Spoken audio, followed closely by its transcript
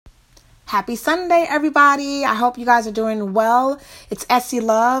Happy Sunday, everybody. I hope you guys are doing well. It's Essie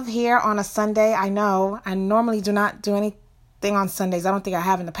Love here on a Sunday. I know I normally do not do anything on Sundays. I don't think I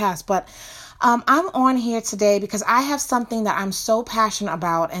have in the past, but I'm on here today because I have something that I'm so passionate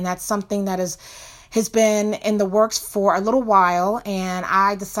about, and that's something that has been in the works for a little while, and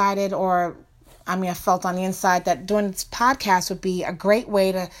I decided, I felt on the inside that doing this podcast would be a great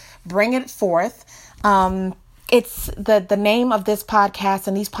way to bring it forth. It's the name of this podcast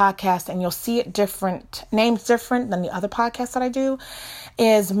and these podcasts, and you'll see it names different than the other podcasts that I do,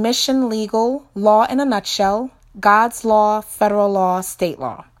 is Mission Legal, Law in a Nutshell, God's Law, Federal Law, State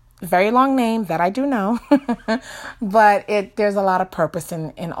Law. Very long name, that I do know, but there's a lot of purpose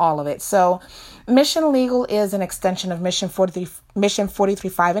in all of it. So Mission Legal is an extension of Mission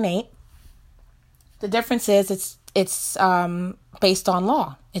 43.5 and 8. The difference is it's based on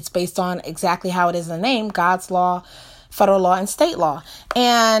law. It's based on exactly how it is in the name: God's law, federal law, and state law.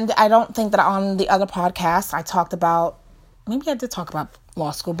 And I don't think that on the other podcast I talked about, maybe I did talk about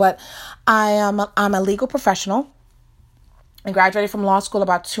law school, but I'm a legal professional. I graduated from law school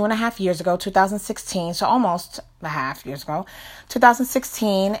about 2.5 years ago, 2016, so almost a half years ago,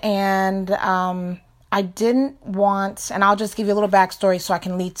 2016, and I didn't want, and I'll just give you a little backstory so I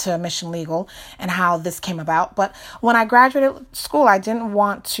can lead to Mission Legal and how this came about. But when I graduated school, I didn't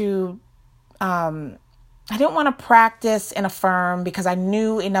want to practice in a firm because I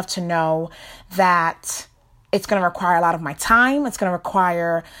knew enough to know that it's going to require a lot of my time. It's going to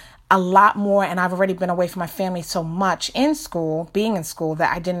require a lot more, and I've already been away from my family so much being in school,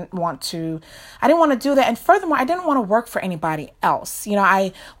 that I didn't want to do that. And furthermore, I didn't want to work for anybody else. You know,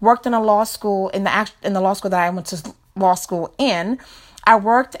 I worked in a law school, in the law school that I went to law school in. I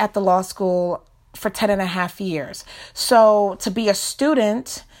worked at the law school for 10.5 years. So to be a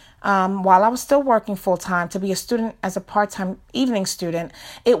student, while I was still working full time, to be a student as a part-time evening student,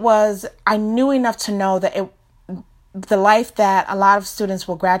 I knew enough to know that the life that a lot of students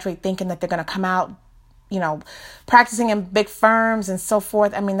will graduate thinking that they're going to come out, practicing in big firms and so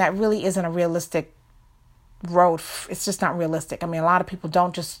forth. I mean, that really isn't a realistic road. It's just not realistic. I mean, a lot of people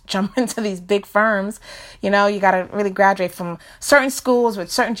don't just jump into these big firms. You got to really graduate from certain schools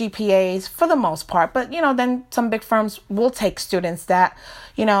with certain GPAs for the most part. But, then some big firms will take students that,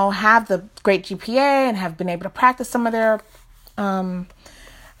 have the great GPA and have been able to practice some of their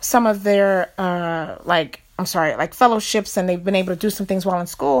fellowships, and they've been able to do some things while in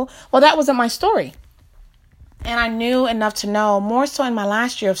school. Well, that wasn't my story. And I knew enough to know, more so in my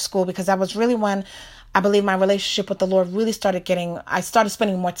last year of school, because that was really when I believe my relationship with the Lord really I started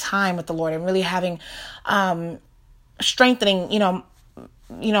spending more time with the Lord and really having, strengthening, I don't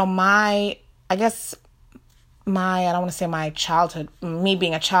want to say my childhood, me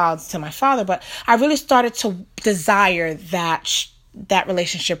being a child to my father, but I really started to desire that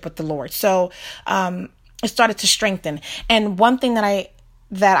relationship with the Lord. So, it started to strengthen. And one thing that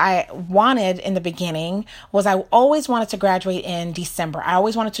I wanted in the beginning was I always wanted to graduate in December. I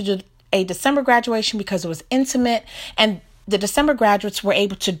always wanted to do a December graduation because it was intimate, and the December graduates were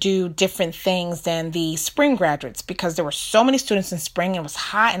able to do different things than the spring graduates because there were so many students in spring. It was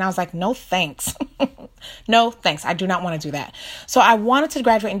hot, and I was like, no, thanks. No, thanks. I do not want to do that. So I wanted to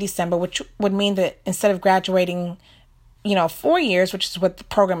graduate in December, which would mean that instead of graduating, 4 years, which is what the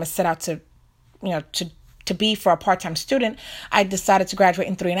program is set out to be for a part-time student, I decided to graduate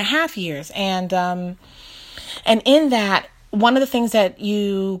in 3.5 years. And in that, one of the things that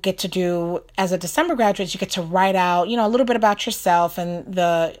you get to do as a December graduate is you get to write out, a little bit about yourself, and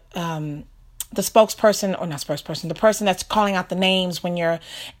the the person that's calling out the names when you're,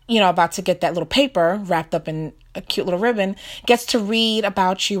 about to get that little paper wrapped up in a cute little ribbon, gets to read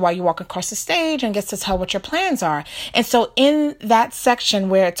about you while you walk across the stage and gets to tell what your plans are. And so in that section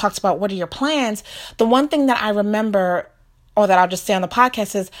where it talks about what are your plans, the one thing that I remember, or that I'll just say on the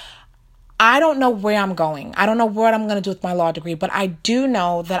podcast, is I don't know where I'm going. I don't know what I'm going to do with my law degree, but I do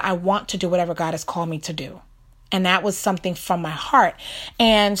know that I want to do whatever God has called me to do. And that was something from my heart.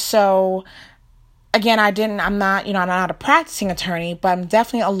 And so again, I'm not a practicing attorney, but I'm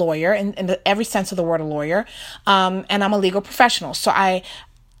definitely a lawyer in every sense of the word, a lawyer. And I'm a legal professional. So I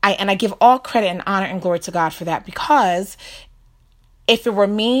give all credit and honor and glory to God for that, because if it were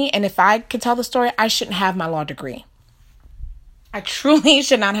me and if I could tell the story, I shouldn't have my law degree. I truly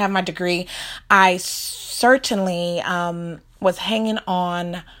should not have my degree. I certainly was hanging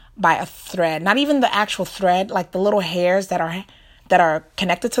on by a thread, not even the actual thread, like the little hairs that are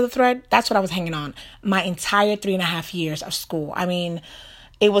connected to the thread. That's what I was hanging on my entire 3.5 years of school. I mean,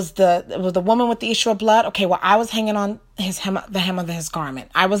 it was the woman with the issue of blood. Okay, well, I was hanging on the hem of his garment.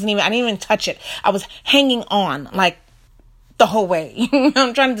 I didn't even touch it. I was hanging on like the whole way.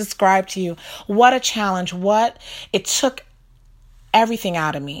 I'm trying to describe to you what a challenge, what it took everything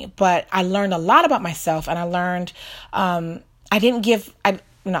out of me. But I learned a lot about myself, and I learned, I didn't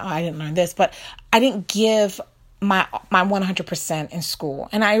learn this, but I didn't give my 100% in school.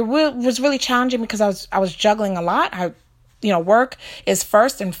 And was really challenging because I was juggling a lot. Work is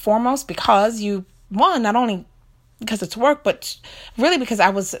first and foremost because not only because it's work, but really because I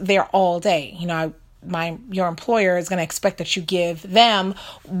was there all day. Your employer is going to expect that you give them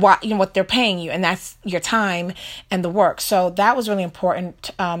what they're paying you, and that's your time and the work. So that was really important.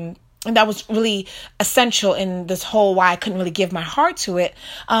 And that was really essential in this whole why I couldn't really give my heart to it.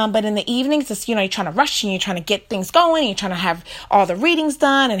 But in the evenings, it's, you're trying to rush and you're trying to get things going. You're trying to have all the readings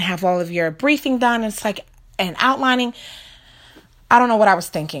done and have all of your briefing done. It's like, and outlining. I don't know what I was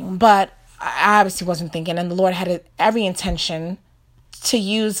thinking, but I obviously wasn't thinking. And the Lord had every intention to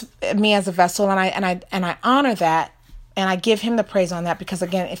use me as a vessel. And I honor that. And I give him the praise on that, because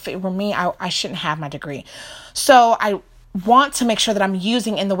again, if it were me, I shouldn't have my degree. So I want to make sure that I'm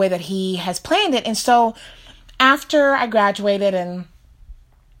using in the way that he has planned it. And so after I graduated in,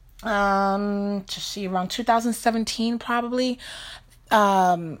 around 2017, probably,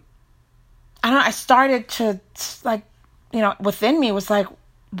 I started to within me was like,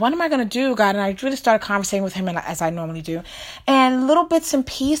 what am I going to do, God? And I really started conversating with him, as I normally do. And little bits and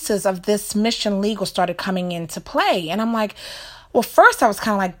pieces of this mission legal started coming into play. And I'm like, well, first I was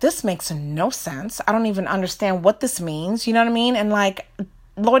kind of like, this makes no sense. I don't even understand what this means. You know what I mean? And like,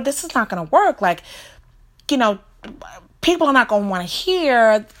 Lord, this is not going to work. Like, people are not going to want to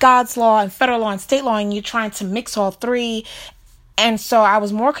hear God's law and federal law and state law, and you're trying to mix all three. And so I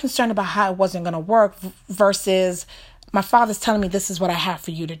was more concerned about how it wasn't going to work versus my Father's telling me this is what I have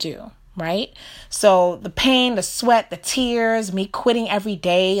for you to do, right? So the pain, the sweat, the tears, me quitting every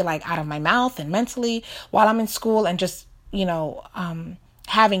day, like out of my mouth and mentally while I'm in school, and just,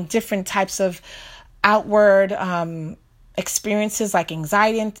 having different types of outward experiences like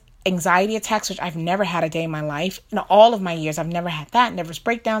anxiety attacks, which I've never had a day in my life. In all of my years, I've never had that, nervous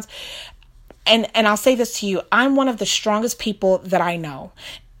breakdowns. And I'll say this to you, I'm one of the strongest people that I know.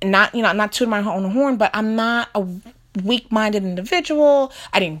 Not tooting my own horn, but I'm not a weak-minded individual.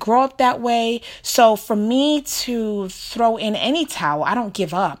 I didn't grow up that way. So for me to throw in any towel, I don't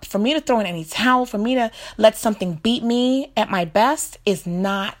give up. For me to throw in any towel, for me to let something beat me at my best is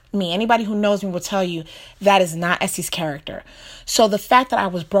not me. Anybody who knows me will tell you that is not Essie's character. So the fact that I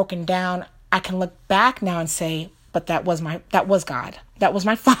was broken down, I can look back now and say, but that was God. That was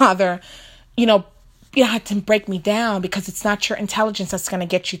my Father, you had to break me down, because it's not your intelligence that's going to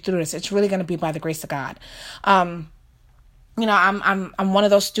get you through this. It's really going to be by the grace of God. I'm one of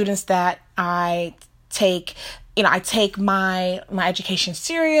those students that I take my education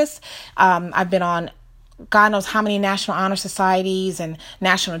serious. I've been on God knows how many National Honor Societies and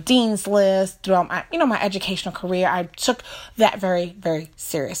National Dean's lists throughout my educational career. I took that very, very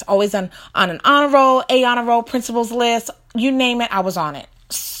serious. Always on an honor roll, principals list, you name it, I was on it.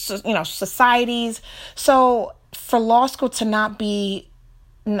 Societies. So for law school to not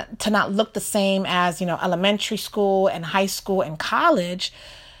look the same as, elementary school and high school and college,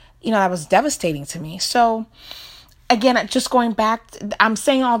 that was devastating to me. So again, just going back, I'm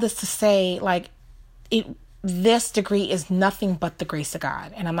saying all this to say, like, this degree is nothing but the grace of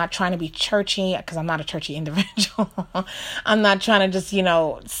God. And I'm not trying to be churchy, because I'm not a churchy individual. I'm not trying to just,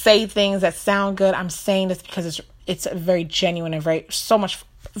 say things that sound good. I'm saying this because it's very genuine and so much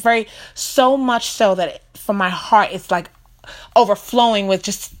so that from my heart, it's like overflowing with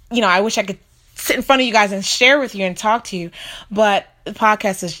just, I wish I could sit in front of you guys and share with you and talk to you, but the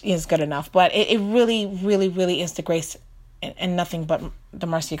podcast is good enough. But it really, really, really is the grace and nothing but the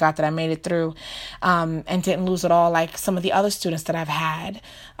mercy of God that I made it through, and didn't lose it all like some of the other students that I've had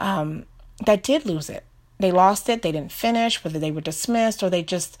that did lose it. They lost it. They didn't finish, whether they were dismissed or they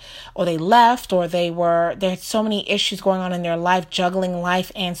left, or they had so many issues going on in their life, juggling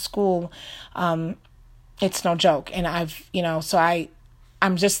life and school. It's no joke. And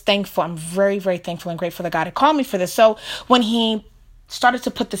I'm just thankful. I'm very, very thankful and grateful that God had called me for this. So when he started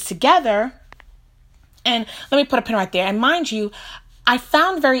to put this together, and let me put a pin right there. And mind you, I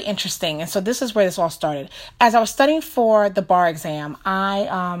found very interesting. And so this is where this all started. As I was studying for the bar exam,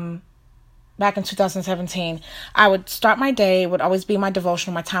 back in 2017, I would start my day, would always be my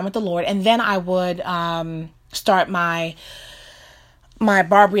devotional, my time with the Lord. And then I would start my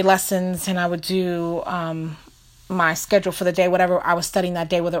Barbary lessons, and I would do my schedule for the day, whatever I was studying that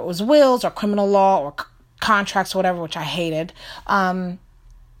day, whether it was wills or criminal law or contracts or whatever, which I hated.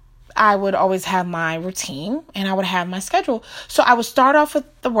 I would always have my routine and I would have my schedule. So I would start off with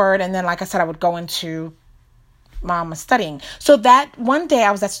the word, and then, like I said, I would go into studying. So that one day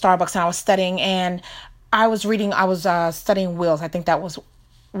I was at Starbucks and I was studying, and I was studying wills. I think that was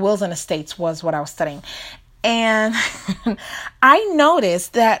wills and estates was what I was studying. And I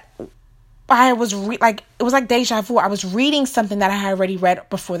noticed that I was it was like deja vu. I was reading something that I had already read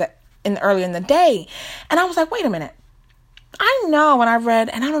before that earlier in the day. And I was like, wait a minute. I know when I read,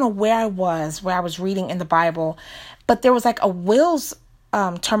 and I don't know where I was reading in the Bible, but there was like a wills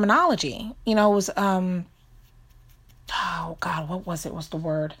terminology. It was, oh God, what was it? What's the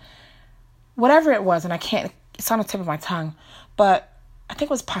word? Whatever it was, and it's on the tip of my tongue, but I think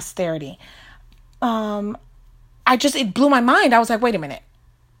it was posterity. It blew my mind. I was like, wait a minute.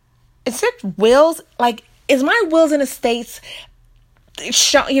 Is it wills? Like, is my wills and estates, in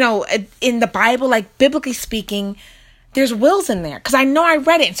the Bible, like biblically speaking, there's wills in there? Because I know I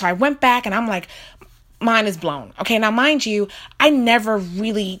read it. And so I went back and I'm like, mind is blown. Okay. Now, mind you, I never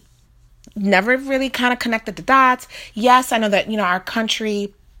really kind of connected the dots. Yes, I know that, our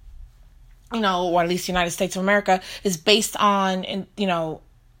country, or at least the United States of America is based on,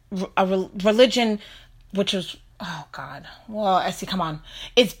 a religion, which is, oh God, well, Essie, come on.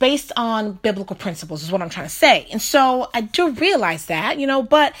 It's based on biblical principles is what I'm trying to say. And so I do realize that,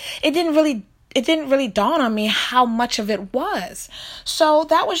 but it didn't really dawn on me how much of it was. So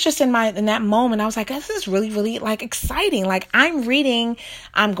that was just in that moment. I was like, this is really, really like exciting. Like I'm going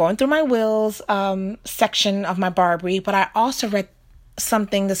through my wills section of my Barbary, but I also read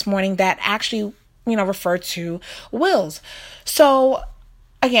something this morning that actually, referred to wills. So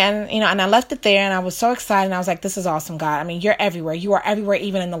again, and I left it there and I was so excited and I was like, this is awesome, God. I mean, you're everywhere. You are everywhere,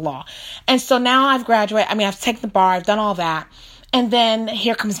 even in the law. And so now I've graduated. I mean, I've taken the bar, I've done all that. And then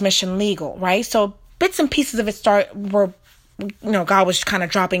here comes Mission Legal, right? So bits and pieces of it God was kind of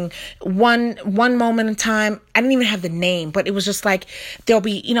dropping one moment in time. I didn't even have the name, but it was just like, there'll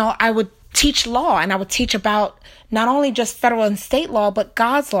be, I would teach law and I would teach about not only just federal and state law, but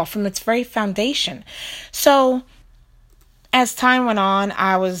God's law from its very foundation. So as time went on,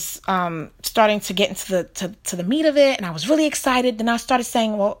 I was starting to get into the meat of it, and I was really excited. Then I started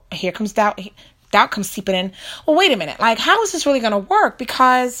saying, well, here comes doubt. Doubt comes seeping in. Well, wait a minute. Like, how is this really going to work?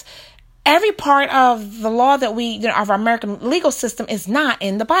 Because every part of the law that of our American legal system is not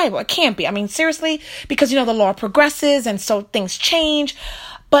in the Bible. It can't be. I mean, seriously, because, the law progresses and so things change.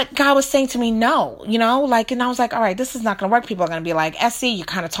 But God was saying to me, no, and I was like, all right, this is not going to work. People are going to be like, Essie, you're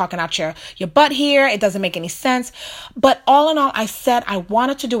kind of talking out your butt here. It doesn't make any sense. But all in all, I said I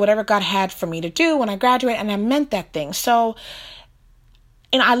wanted to do whatever God had for me to do when I graduated, and I meant that thing. So,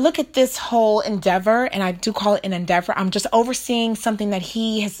 I look at this whole endeavor, and I do call it an endeavor. I'm just overseeing something that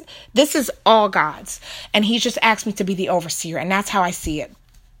this is all God's, and He's just asked me to be the overseer, and that's how I see it.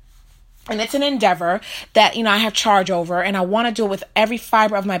 And it's an endeavor that, I have charge over, and I want to do it with every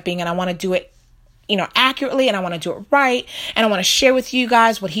fiber of my being, and I want to do it, accurately, and I want to do it right, and I want to share with you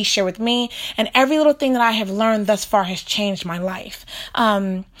guys what He shared with me, and every little thing that I have learned thus far has changed my life.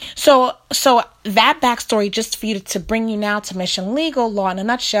 So that backstory, just for you to bring you now to Mission Legal Law in a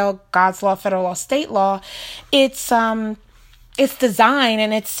nutshell, God's law, federal law, state law, it's designed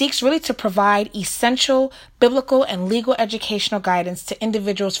and it seeks really to provide essential biblical and legal educational guidance to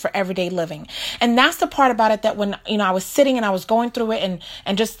individuals for everyday living. And that's the part about it that when, I was sitting and I was going through it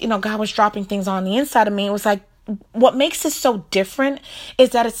and just, God was dropping things on the inside of me. It was like, what makes it so different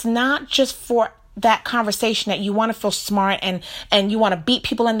is that it's not just for that conversation that you want to feel smart and you want to beat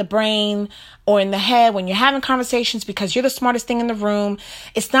people in the brain or in the head when you're having conversations because you're the smartest thing in the room.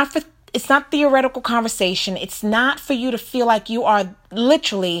 It's not theoretical conversation. It's not for you to feel like you are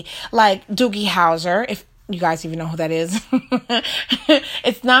literally like Doogie Howser, if you guys even know who that is.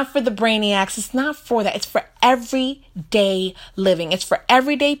 It's not for the brainiacs. It's not for that. It's for everyday living. It's for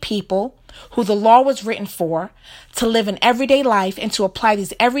everyday people who the law was written for to live an everyday life and to apply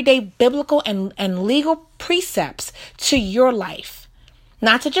these everyday biblical and legal precepts to your life.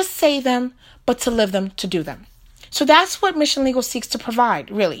 Not to just say them, but to live them, to do them. So that's what Mission Legal seeks to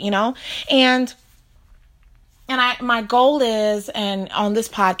provide, really, and my goal is, and on this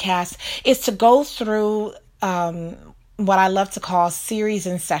podcast, is to go through what I love to call series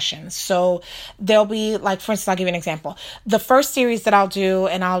and sessions. So there'll be, like, for instance, I'll give you an example. The first series that I'll do,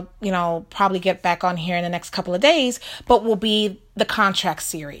 and I'll probably get back on here in the next couple of days, but will be the contract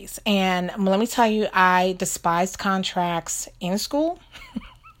series. And let me tell you, I despised contracts in school,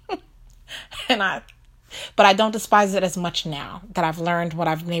 but I don't despise it as much now that I've learned what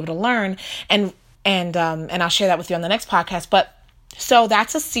I've been able to learn, and I'll share that with you on the next podcast. But so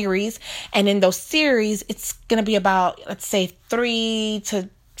that's a series, and in those series, it's going to be about, let's say, 3 to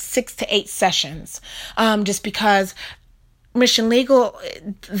 6 to 8 sessions, just because Mission Legal,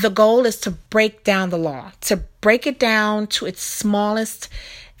 the goal is to break down the law, to break it down to its smallest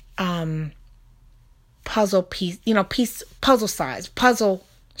puzzle piece, puzzle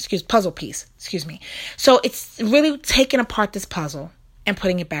piece. So it's really taking apart this puzzle and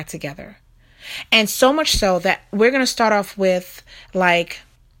putting it back together. And so much so that we're going to start off with like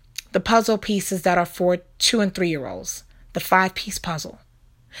the puzzle pieces that are for 2 and 3 year olds, the 5-piece puzzle.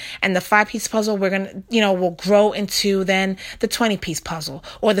 And the 5-piece puzzle, we're going to, will grow into then the 20-piece puzzle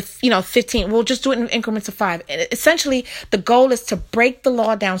or the, 15. We'll just do it in increments of 5. And essentially, the goal is to break the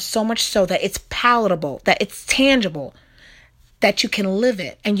law down so much so that it's palatable, that it's tangible, that you can live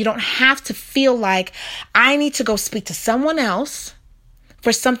it. And you don't have to feel like I need to go speak to someone else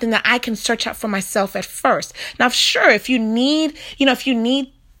for something that I can search out for myself at first. Now, sure, if you need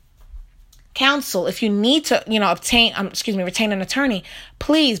counsel, if you need to, retain an attorney,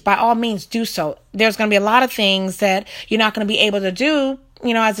 please, by all means, do so. There's going to be a lot of things that you're not going to be able to do,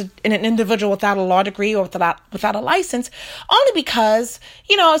 as an individual without a law degree or without a license, only because,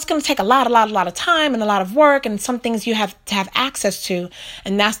 it's going to take a lot of time and a lot of work, and some things you have to have access to.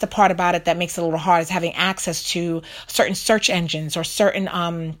 And that's the part about it that makes it a little hard, is having access to certain search engines or certain,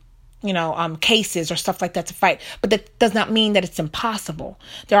 cases or stuff like that to fight. But that does not mean that it's impossible.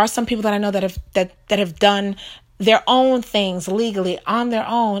 There are some people that I know that have done their own things legally on their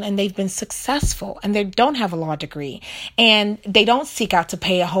own, and they've been successful, and they don't have a law degree, and they don't seek out to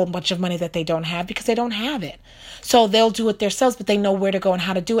pay a whole bunch of money that they don't have because they don't have it. So they'll do it themselves, but they know where to go and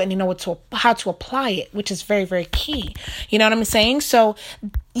how to do it, and they know how to apply it, which is very, very key. You know what I'm saying? So,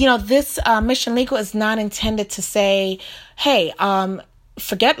 this Mission Legal is not intended to say, hey,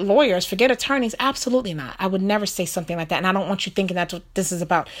 forget lawyers, forget attorneys. Absolutely not. I would never say something like that. And I don't want you thinking that's what this is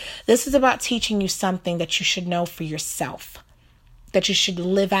about. This is about teaching you something that you should know for yourself, that you should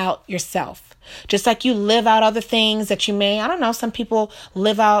live out yourself. Just like you live out other things that you may, some people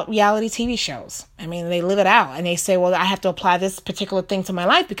live out reality TV shows. They live it out and they say, well, I have to apply this particular thing to my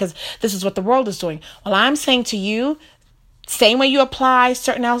life because this is what the world is doing. Well, I'm saying to you, same way you apply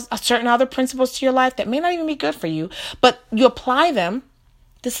certain other principles to your life that may not even be good for you, but you apply them.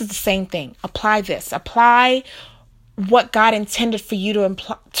 This is the same thing. Apply this. Apply what God intended for you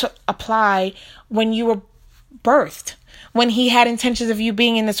to apply when you were birthed, when He had intentions of you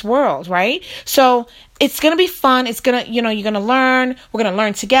being in this world, right? So it's going to be fun. It's going to, you're going to learn. We're going to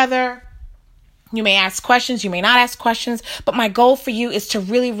learn together. You may ask questions. You may not ask questions. But my goal for you is to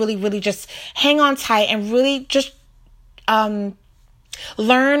really, really, really just hang on tight and really just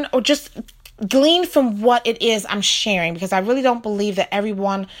learn or just glean from what it is I'm sharing, because I really don't believe that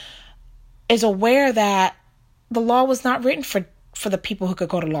everyone is aware that the law was not written for the people who could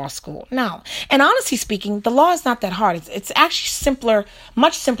go to law school. No. And honestly speaking, the law is not that hard. It's actually simpler,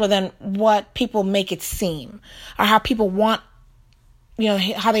 much simpler than what people make it seem, or how people want,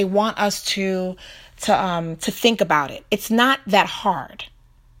 how they want us to think about it. It's not that hard.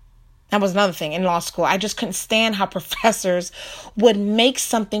 That was another thing in law school. I just couldn't stand how professors would make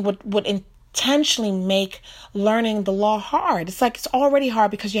something, would intentionally make learning the law hard. It's like it's already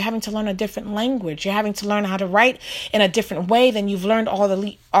hard because you're having to learn a different language. You're having to learn how to write in a different way than you've learned all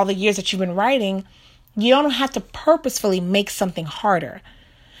the years that you've been writing. You don't have to purposefully make something harder,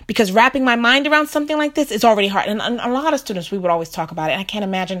 because wrapping my mind around something like this is already hard. And a lot of students, we would always talk about it. And I can't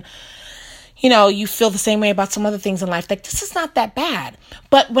imagine, you feel the same way about some other things in life. Like, this is not that bad.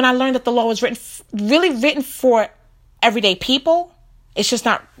 But when I learned that the law was really written for everyday people, it's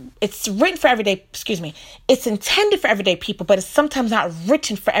written for it's intended for everyday people, but it's sometimes not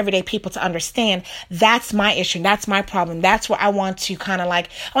written for everyday people to understand. That's my issue. That's my problem. That's where I want to I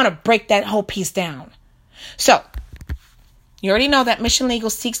want to break that whole piece down. So you already know that Mission Legal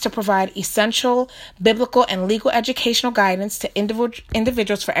seeks to provide essential biblical and legal educational guidance to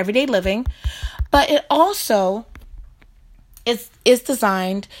individuals for everyday living, but it also is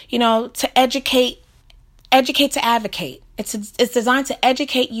designed, to educate to advocate. It's designed to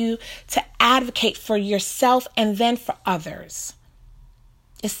educate you to advocate for yourself and then for others.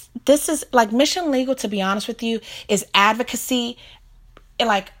 This is like Mission Legal, to be honest with you, is advocacy,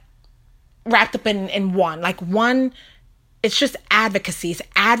 like wrapped up in one. Like one, it's just advocacy. It's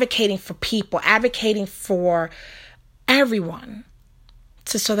advocating for people, advocating for everyone.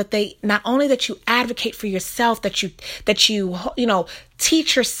 So that they, not only that you advocate for yourself, that you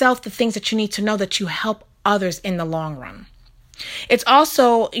teach yourself the things that you need to know, that you help others in the long run. It's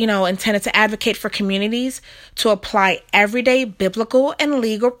also, intended to advocate for communities to apply everyday biblical and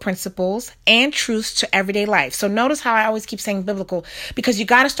legal principles and truths to everyday life. So notice how I always keep saying biblical, because you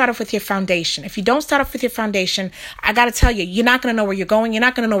got to start off with your foundation. If you don't start off with your foundation, I got to tell you, you're not going to know where you're going. You're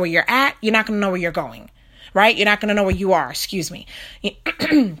not going to know where you're at. You're not going to know where you're going. right? You're not going to know where you are. Excuse me.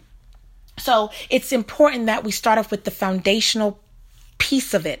 So it's important that we start off with the foundational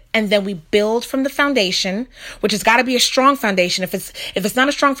piece of it, and then we build from the foundation, which has got to be a strong foundation. If it's not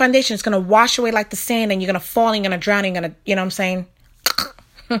a strong foundation, it's going to wash away like the sand, and you're going to fall, and you're going to drown, and you're going to, you know what I'm saying?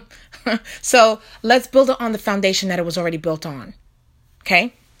 So let's build it on the foundation that it was already built on.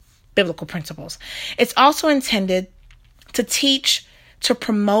 Okay? Biblical principles. It's also intended to teach, to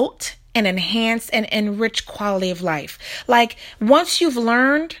promote, and enhance and enrich quality of life. Like, once you've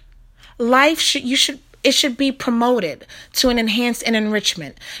learned, it should be promoted to an enhanced and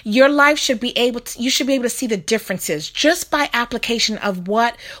enrichment. Your life should be able to see the differences just by application of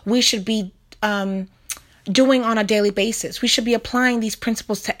what we should be doing on a daily basis. We should be applying these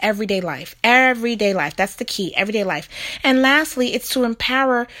principles to everyday life. Everyday life. That's the key. Everyday life. And lastly, it's to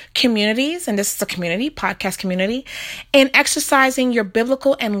empower communities, and this is a community, podcast community, in exercising your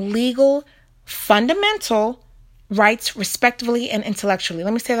biblical and legal fundamental rights respectively and intellectually.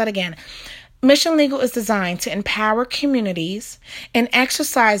 Let me say that again. Mission Legal is designed to empower communities in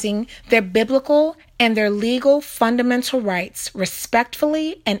exercising their biblical and their legal fundamental rights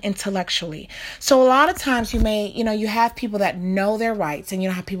respectfully and intellectually. So a lot of times you have people that know their rights, and you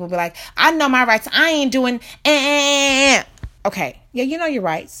know how people be like, I know my rights. I ain't doing Okay. Yeah, you know your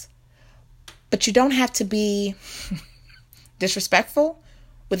rights, but you don't have to be disrespectful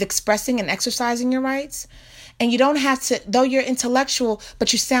with expressing and exercising your rights. And you don't have to, though you're intellectual,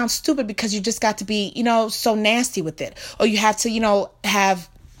 but you sound stupid because you just got to be, so nasty with it. Or you have to, have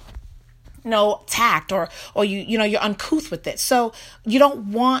no tact, or you're uncouth with it. So you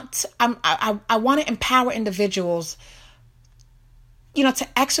don't want, I want to empower individuals, to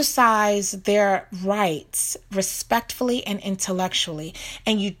exercise their rights respectfully and intellectually.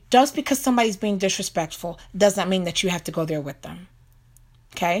 And just because somebody's being disrespectful does not mean that you have to go there with them.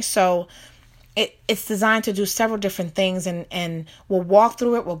 Okay, so it's designed to do several different things, and we'll walk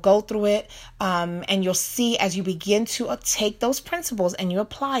through it, we'll go through it, and you'll see as you begin to take those principles and you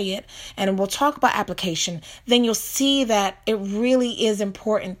apply it, and we'll talk about application, then you'll see that it really is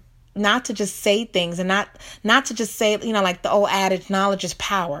important not to just say things, and not to just say, like the old adage, knowledge is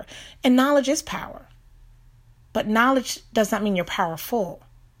power. And knowledge is power. But knowledge does not mean you're powerful.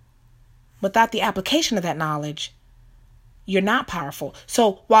 Without the application of that knowledge, you're not powerful.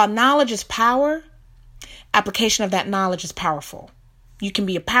 So while knowledge is power, application of that knowledge is powerful. You can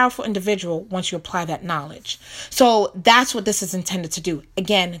be a powerful individual once you apply that knowledge. So that's what this is intended to do.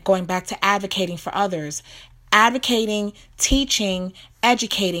 Again, going back to advocating for others, advocating, teaching,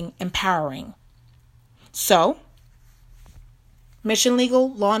 educating, empowering. So, Mission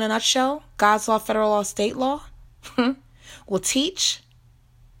Legal, law in a nutshell, God's law, federal law, state law, will teach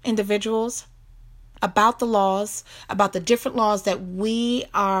individuals about the laws, about the different laws that we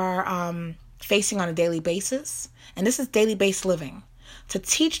are facing on a daily basis. And this is daily-based living. To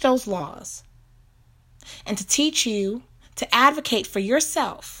teach those laws and to teach you to advocate for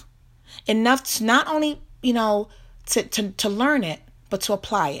yourself enough to not only, to learn it, but to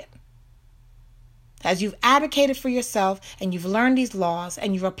apply it. As you've advocated for yourself and you've learned these laws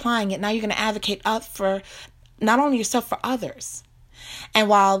and you're applying it, now you're going to advocate for not only yourself, for others. And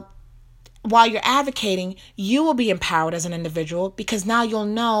while you're advocating, you will be empowered as an individual, because now you'll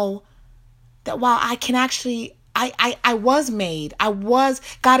know that while I can actually, I was made,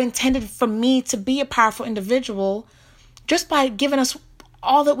 God intended for me to be a powerful individual just by giving us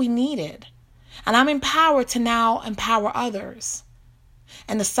all that we needed. And I'm empowered to now empower others.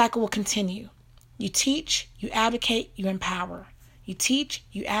 And the cycle will continue. You teach, you advocate, you empower. You teach,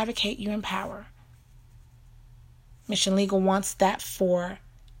 you advocate, you empower. Mission Legal wants that for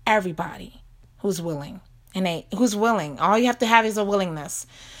everybody who's willing. Who's willing. All you have to have is a willingness.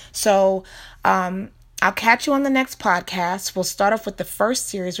 So I'll catch you on the next podcast. We'll start off with the first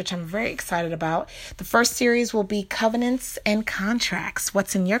series, which I'm very excited about. The first series will be Covenants and Contracts.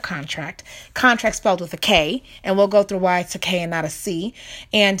 What's in your contract? Contract spelled with a K. And we'll go through why it's a K and not a C.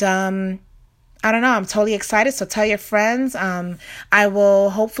 And I don't know. I'm totally excited. So tell your friends. I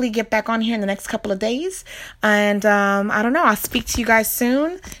will hopefully get back on here in the next couple of days. And I don't know. I'll speak to you guys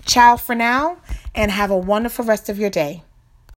soon. Ciao for now. And have a wonderful rest of your day.